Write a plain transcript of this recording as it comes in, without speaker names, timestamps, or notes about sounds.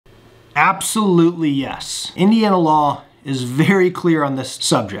Absolutely yes. Indiana law is very clear on this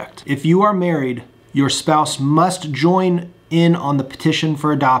subject. If you are married, your spouse must join in on the petition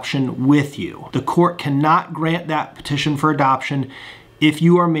for adoption with you. The court cannot grant that petition for adoption if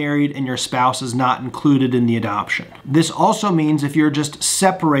you are married and your spouse is not included in the adoption. This also means if you're just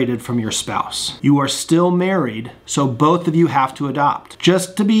separated from your spouse, you are still married, so both of you have to adopt.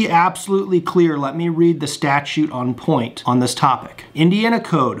 Just to be absolutely clear, let me read the statute on point on this topic. Indiana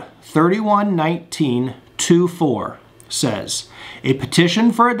Code 3119-24 says, a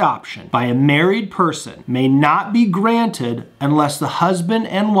petition for adoption by a married person may not be granted unless the husband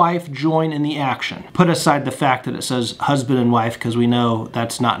and wife join in the action. Put aside the fact that it says husband and wife, because we know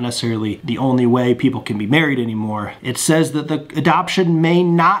that's not necessarily the only way people can be married anymore. It says that the adoption may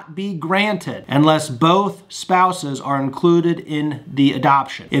not be granted unless both spouses are included in the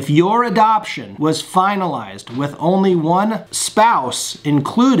adoption. If your adoption was finalized with only one spouse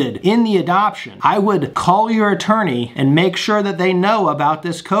included in the adoption, I would call your attorney and make sure that they know about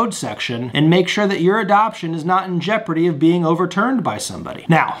this code section and make sure that your adoption is not in jeopardy of being overturned by somebody.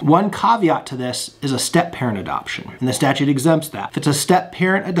 Now, one caveat to this is a step-parent adoption, and the statute exempts that. If it's a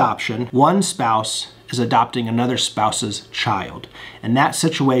step-parent adoption, one spouse is adopting another spouse's child. In that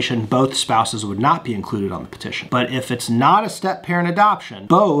situation, both spouses would not be included on the petition. But if it's not a step-parent adoption,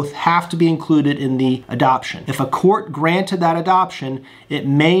 both have to be included in the adoption. If a court granted that adoption, it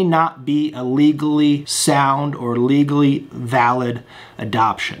may not be a legally sound or legally valid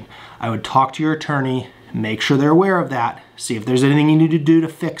adoption. I would talk to your attorney, make sure they're aware of that, see if there's anything you need to do to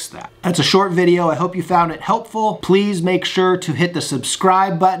fix that. That's a short video. I hope you found it helpful. Please make sure to hit the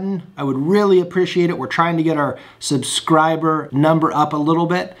subscribe button. I would really appreciate it. We're trying to get our subscriber number up a little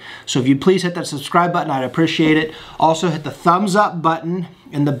bit. So if you'd please hit that subscribe button, I'd appreciate it. Also hit the thumbs up button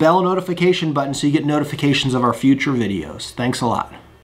and the bell notification button so you get notifications of our future videos. Thanks a lot.